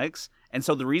electronics, and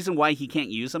so the reason why he can't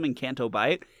use them in Canto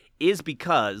Bight is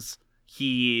because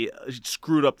he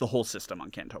screwed up the whole system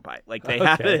on Canto Bight. Like, they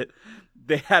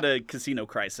had a casino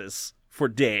crisis for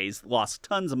days, lost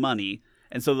tons of money,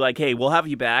 and so they're like, hey, we'll have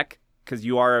you back because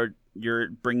you're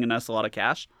bringing us a lot of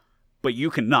cash, but you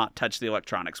cannot touch the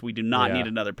electronics. We do not need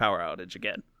another power outage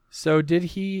again. So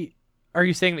are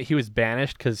you saying that he was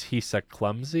banished because he's so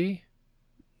clumsy?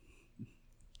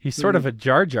 He's sort of a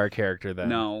Jar Jar character then.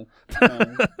 No.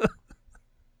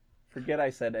 Forget I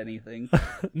said anything.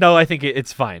 No, I think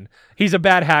it's fine. He's a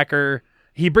bad hacker.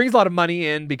 He brings a lot of money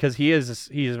in because he's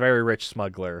a very rich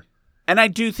smuggler. And I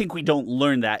do think we don't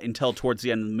learn that until towards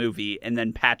the end of the movie, and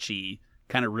then Patchy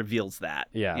kind of reveals that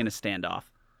in a standoff.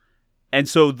 And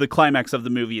so the climax of the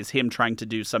movie is him trying to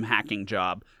do some hacking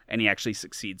job, and he actually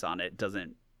succeeds on it.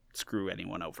 Doesn't screw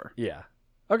anyone over. Yeah.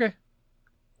 Okay.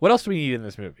 What else do we need in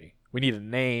this movie? We need a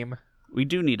name. We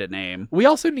do need a name. We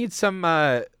also need some...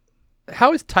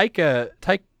 how is Taika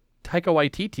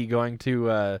Waititi going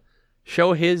to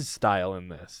show his style in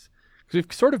this? Because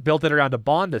we've sort of built it around a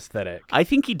Bond aesthetic. I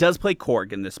think he does play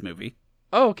Korg in this movie.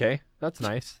 Oh, okay. That's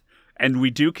nice. And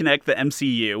we do connect the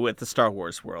MCU with the Star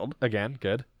Wars world. Again,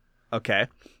 good. Okay.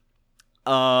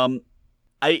 I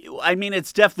mean,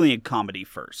 it's definitely a comedy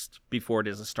first before it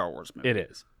is a Star Wars movie. It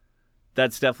is.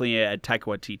 That's definitely a Taika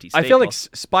Waititi staple. I feel like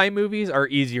spy movies are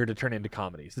easier to turn into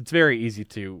comedies. It's very easy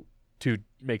to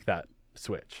make that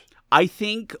switch. I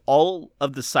think all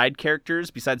of the side characters,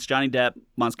 besides Johnny Depp,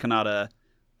 Maz Kanata,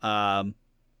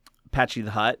 Patchy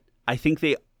the Hutt, I think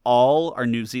they all are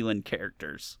New Zealand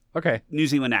characters. Okay. New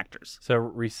Zealand actors. So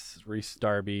Rhys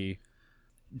Darby,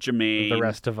 Jermaine, the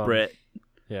rest of them. Britt,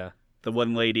 yeah, the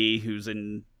one lady who's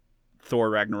in Thor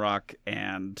Ragnarok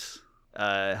and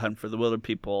Hunt for the Wilder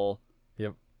People.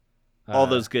 Yep. All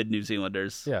those good New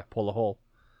Zealanders. Yeah, pull a hole.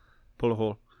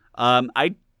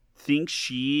 I think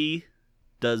she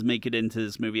does make it into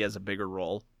this movie as a bigger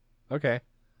role. Okay.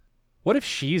 What if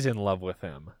she's in love with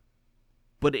him?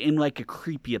 But in like a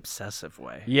creepy, obsessive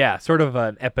way. Yeah, sort of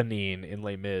an Eponine in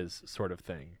Les Mis sort of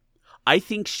thing. I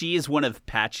think she is one of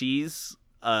Patchy's,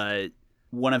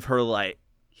 one of her, like,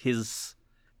 his,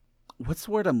 what's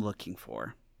the word I'm looking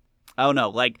for? I don't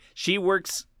know. Like, she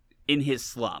works in his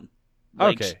slum.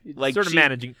 Like, okay. Like sort of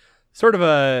managing, sort of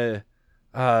a,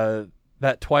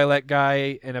 that Twilight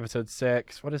guy in episode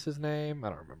 6. What is his name? I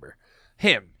don't remember.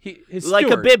 Him. His like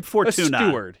steward. a Bib Fortuna. A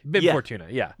steward. Bib Fortuna,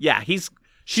 yeah. Yeah,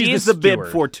 she is the the Bib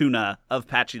steward. Fortuna of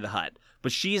Patchy the Hutt.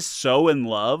 But she is so in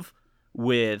love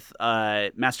with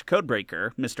Master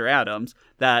Codebreaker, Mr. Adams,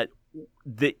 that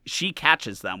she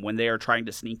catches them when they are trying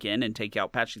to sneak in and take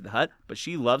out Patchy the Hutt. But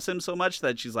she loves him so much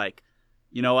that she's like,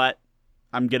 you know what?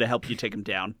 I'm going to help you take him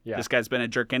down. Yeah. This guy's been a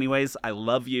jerk anyways. I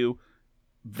love you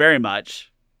very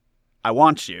much. I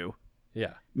want you.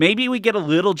 Yeah. Maybe we get a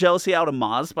little jealousy out of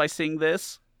Maz by seeing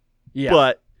this.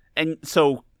 Yeah.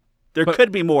 So there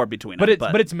could be more between them.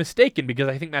 But it's mistaken because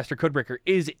I think Master Codebreaker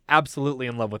is absolutely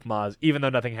in love with Maz, even though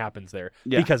nothing happens there.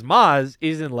 Yeah. Because Maz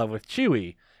is in love with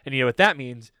Chewie. And you know what that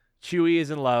means? Chewie is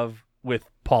in love with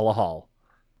Paula Hall,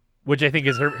 which I think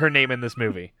is her name in this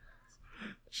movie.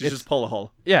 She's just Paula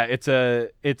Hall. Yeah, it's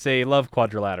a love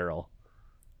quadrilateral.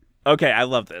 Okay, I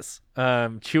love this.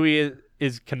 Chewie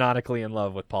is canonically in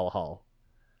love with Paula Hall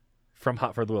from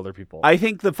Hunt for the Wilder People. I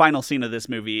think the final scene of this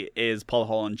movie is Paula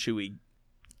Hall and Chewie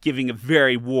giving a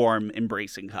very warm,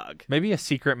 embracing hug. Maybe a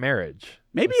secret marriage.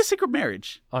 Maybe a secret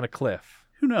marriage. On a cliff.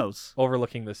 Who knows?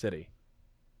 Overlooking the city.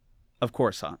 Of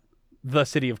Coruscant. The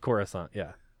city of Coruscant,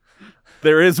 yeah.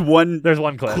 There's one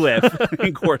cliff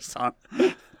in Coruscant.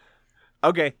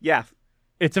 Okay, yeah.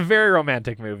 It's a very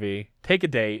romantic movie. Take a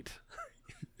date.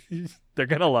 They're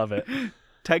going to love it.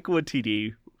 Taika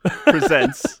Waititi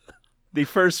presents the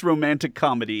first romantic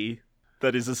comedy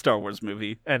that is a Star Wars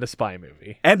movie. And a spy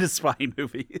movie.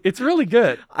 It's really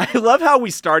good. I love how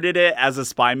we started it as a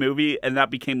spy movie, and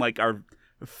that became like our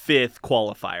 5th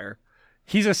qualifier.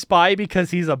 He's a spy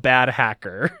because he's a bad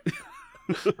hacker.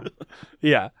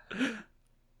 Yeah.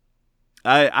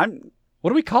 What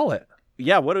do we call it?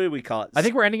 Yeah, what do we call it? I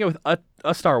think we're ending it with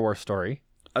a Star Wars story.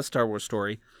 A Star Wars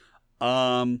story.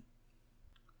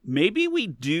 Maybe we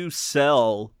do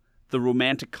sell the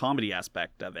romantic comedy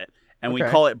aspect of it, and we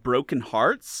Okay. call it Broken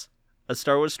Hearts, a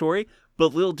Star Wars story.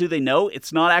 But little do they know,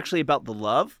 it's not actually about the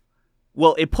love.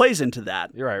 Well, it plays into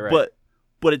that. You're right.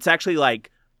 But it's actually like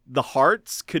the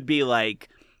hearts could be like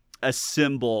a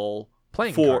symbol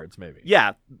Playing for cards, maybe.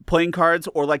 Yeah, playing cards,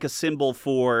 or like a symbol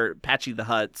for Patchy the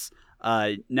Hutt's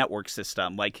network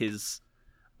system, like his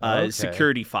Okay.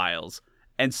 security files.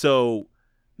 And so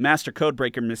Master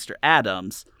Codebreaker Mr.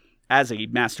 Adams, as a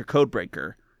Master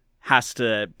Codebreaker, has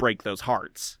to break those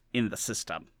hearts in the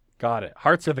system. Got it.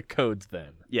 Hearts are the codes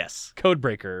then. Yes.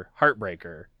 Codebreaker,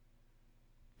 Heartbreaker,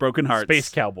 Broken Hearts. Space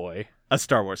Cowboy. A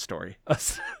Star Wars story.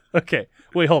 Okay,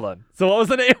 wait, hold on. So what was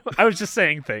the name? I was just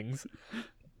saying things.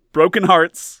 Broken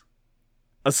Hearts.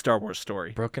 A Star Wars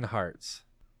story. Broken Hearts.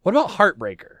 What about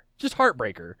Heartbreaker? Just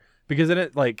Heartbreaker. Because then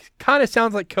it like kind of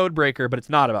sounds like Codebreaker, but it's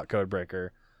not about Codebreaker.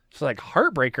 It's like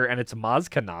Heartbreaker and it's Maz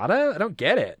Kanata? I don't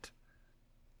get it.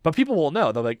 But people will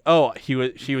know. They'll be like, oh, she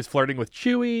was flirting with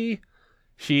Chewie.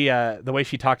 She the way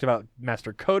she talked about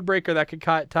Master Codebreaker, that could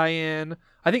tie in.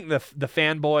 I think the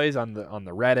fanboys on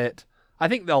the Reddit, I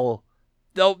think they'll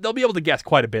be able to guess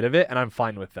quite a bit of it, and I'm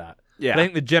fine with that. Yeah. I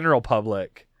think the general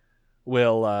public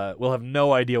will have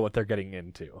no idea what they're getting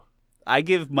into. I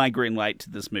give my green light to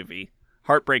this movie.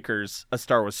 Heartbreakers, A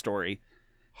Star Wars story.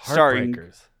 Starring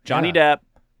Heartbreakers. Johnny Yeah. Depp.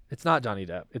 It's not Johnny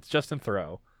Depp. It's Justin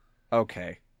Theroux.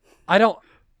 Okay. I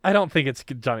don't think it's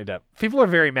Johnny Depp. People are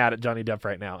very mad at Johnny Depp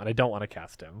right now, and I don't want to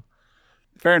cast him.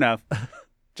 Fair enough.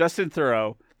 Justin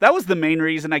Theroux. That was the main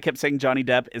reason I kept saying Johnny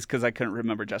Depp, is because I couldn't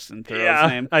remember Justin Theroux's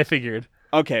name. I figured.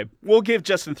 Okay, we'll give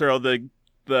Justin Theroux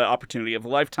the opportunity of a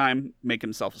lifetime, make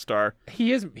himself a star.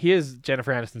 He is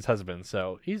Jennifer Aniston's husband,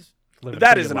 so he's living a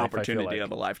That pretty is good an life, I feel opportunity like.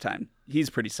 of a lifetime. He's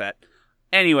pretty set.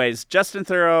 Anyways, Justin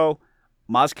Theroux,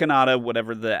 Maz Kanata,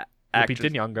 whatever the actor.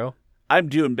 Lupita Nyong'o. I'm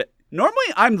doing. Normally,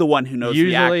 I'm the one who knows the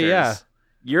Usually, actors. yeah.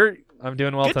 You're I'm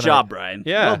doing well good tonight. job, Brian.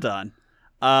 Yeah. Well done.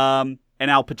 And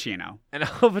Al Pacino. And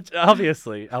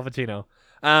obviously, Al Pacino.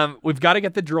 We've got to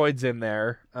get the droids in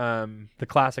there. The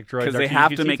classic droids. Because they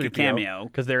have to make a cameo.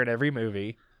 Because they're in every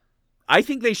movie. I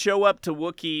think they show up to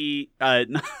Wookiee,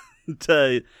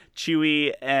 to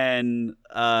Chewie and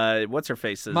what's her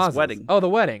face's Maz's. wedding. Oh, the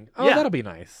wedding. Oh, Yeah. that'll be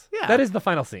nice. Yeah. That is the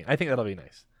final scene. I think that'll be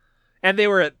nice. And they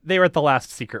were at the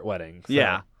last secret wedding. So,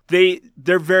 Yeah,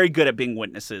 they're very good at being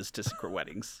witnesses to secret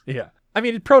weddings. Yeah. I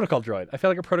mean, protocol droid. I feel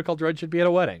like a protocol droid should be at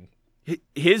a wedding.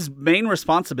 His main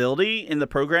responsibility in the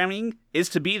programming is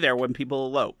to be there when people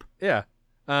elope. Yeah.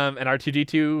 And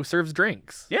R2D2 serves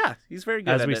drinks. Yeah, he's very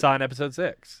good As at we it. saw in episode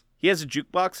 6. He has a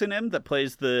jukebox in him that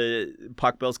plays the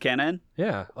Poc Bill's Canon.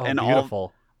 Yeah. Oh, And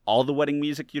beautiful. All the wedding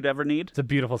music you'd ever need. It's a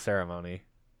beautiful ceremony.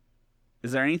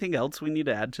 Is there anything else we need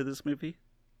to add to this movie?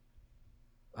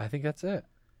 I think that's it.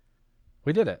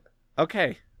 We did it.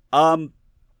 Okay.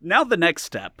 Now the next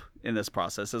step in this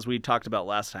process, as we talked about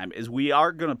last time, is we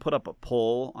are going to put up a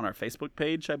poll on our Facebook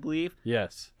page, I believe.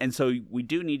 Yes. And so we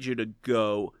do need you to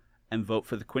go and vote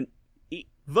for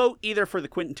vote either for the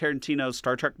Quentin Tarantino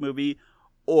Star Trek movie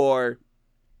or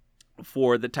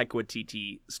for the Taika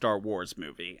Waititi Star Wars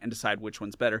movie and decide which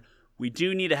one's better. We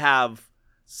do need to have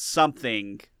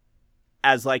something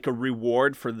as like a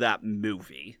reward for that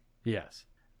movie. Yes.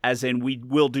 As in, we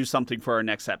will do something for our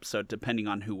next episode depending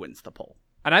on who wins the poll.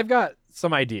 And I've got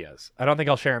some ideas. I don't think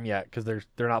I'll share them yet because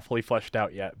they're not fully fleshed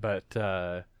out yet. But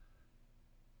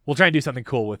we'll try and do something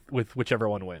cool with whichever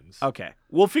one wins. Okay.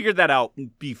 We'll figure that out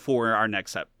before our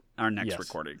next Yes.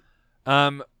 recording.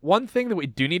 One thing that we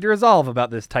do need to resolve about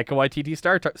this Taika Waititi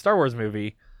Star Wars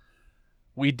movie,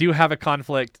 we do have a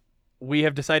conflict. We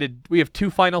have decided we have 2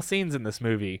 final scenes in this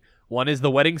movie. One is the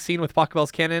wedding scene with Poc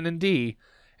Bill's Canon and D,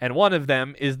 and one of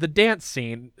them is the dance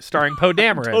scene starring Poe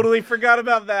Dameron. Totally forgot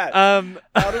about that.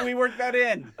 How do we work that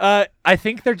in? I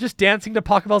think they're just dancing to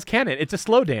Poc Bill's Canon. It's a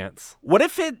slow dance. What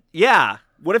if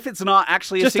it's not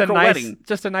actually a secret wedding?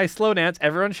 Just a nice slow dance.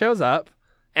 Everyone shows up.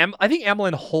 I think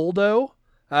Emlyn Holdo.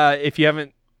 If you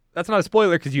haven't, that's not a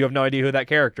spoiler because you have no idea who that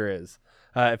character is.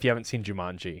 If you haven't seen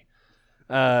Jumanji,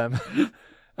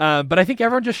 but I think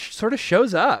everyone just sort of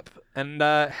shows up and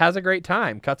has a great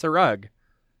time. Cuts a rug.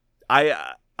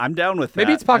 I'm down with that.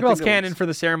 Maybe it's I Poc think Bill's it Canon looks- for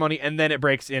the ceremony, and then it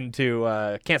breaks into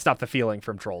 "Can't Stop the Feeling"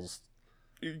 from Trolls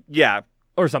Yeah.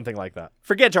 or something like that.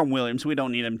 Forget John Williams. We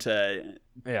don't need him to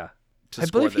Yeah, to I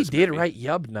score believe he this did movie. write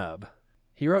Yub Nub.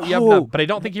 He wrote Oh. Yub Nub, but I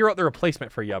don't think he wrote the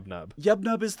replacement for Yub Nub. Yub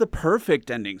Nub is the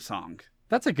perfect ending song.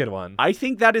 That's a good one. I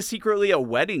think that is secretly a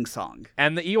wedding song.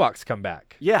 And the Ewoks come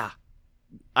back. Yeah.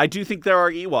 I do think there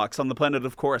are Ewoks on the planet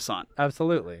of Coruscant.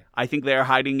 Absolutely. I think they are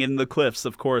hiding in the cliffs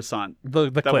of Coruscant. The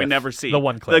that cliff. we never see. The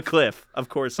one cliff. The cliff of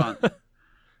Coruscant.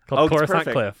 Called it's Coruscant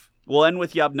perfect. Cliff. We'll end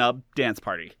with Yub Nub Dance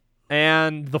Party.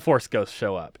 And the Force Ghosts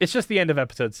show up. It's just the end of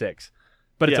episode 6,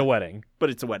 but it's Yeah. a wedding. But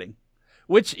it's a wedding.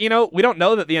 Which, we don't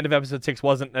know that the end of episode 6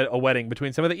 wasn't a wedding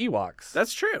between some of the Ewoks.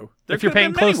 That's true. There if you're could have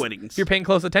paying been many close, weddings. if you're paying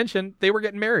close attention, they were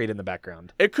getting married in the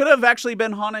background. It could have actually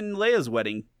been Han and Leia's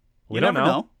wedding. We You don't never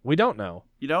know. We don't know.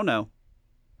 You don't know.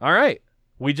 All right.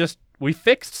 We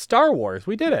fixed Star Wars.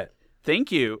 We did it.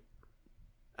 Thank you.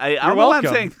 I You're don't know what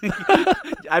I'm welcome. saying.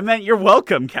 I meant you're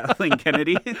welcome, Kathleen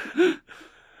Kennedy.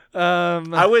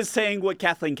 I was saying what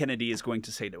Kathleen Kennedy is going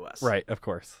to say to us. Right, of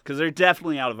course. Because they're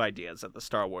definitely out of ideas at the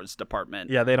Star Wars department.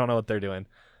 Yeah, they don't know what they're doing.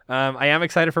 I am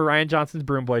excited for Rian Johnson's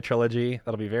Broom Boy trilogy.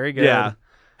 That'll be very good. Yeah.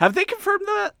 Have they confirmed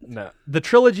that? No. The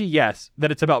trilogy, yes. That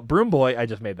it's about Broom Boy, I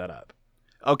just made that up.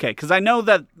 Okay, because I know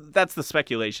that that's the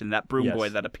speculation, that Broom Yes. Boy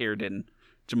that appeared in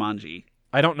Jumanji.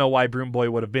 I don't know why Broom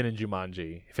Boy would have been in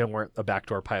Jumanji if it weren't a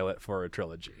backdoor pilot for a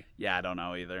trilogy. Yeah, I don't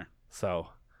know either. So,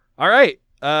 all right.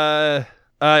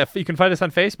 If you can find us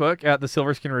on Facebook at the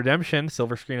Silver Screen Redemption.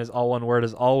 Silver Screen is all one word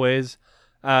as always.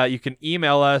 You can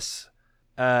email us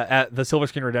at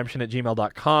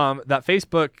thesilverscreenredemption@gmail.com. That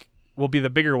Facebook will be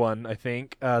the bigger one, I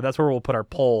think. That's where we'll put our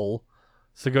poll.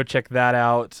 So go check that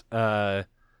out.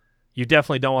 You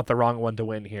definitely don't want the wrong one to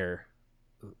win here.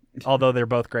 Although they're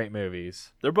both great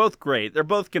movies. They're both great. They're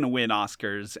both going to win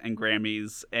Oscars and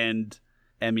Grammys and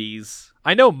Emmys.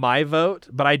 I know my vote,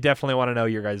 but I definitely want to know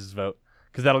your guys' vote.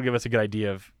 Because that'll give us a good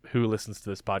idea of who listens to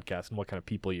this podcast and what kind of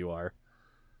people you are.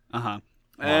 Uh-huh.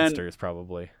 Monsters,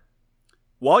 probably.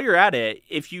 While you're at it,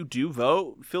 if you do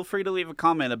vote, feel free to leave a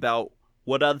comment about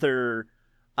what other...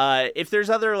 if there's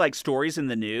other like stories in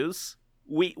the news...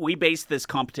 We based this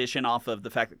competition off of the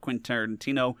fact that Quentin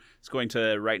Tarantino is going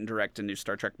to write and direct a new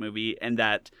Star Trek movie, and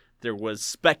that there was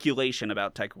speculation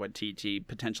about Taika Waititi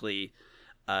potentially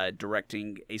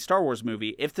directing a Star Wars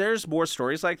movie. If there's more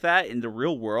stories like that in the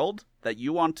real world that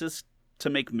you want us to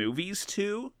make movies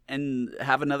to and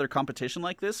have another competition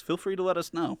like this, feel free to let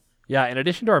us know. Yeah, in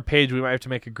addition to our page, we might have to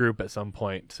make a group at some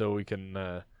point so we can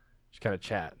just kind of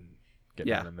chat and get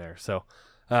down in there. So...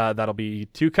 that'll be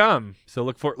to come. So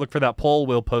look for that poll.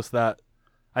 We'll post that,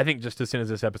 I think, just as soon as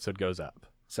this episode goes up.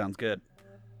 Sounds good.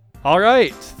 All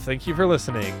right. Thank you for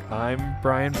listening. I'm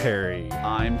Brian Perry.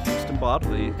 I'm Houston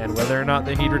Bodley. And whether or not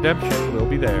they need redemption, we'll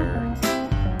be there.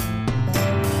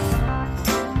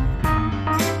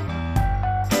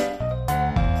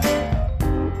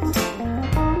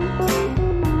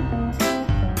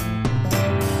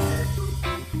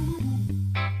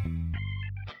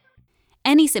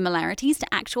 Any similarities to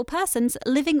actual persons,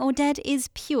 living or dead, is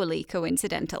purely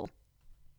coincidental.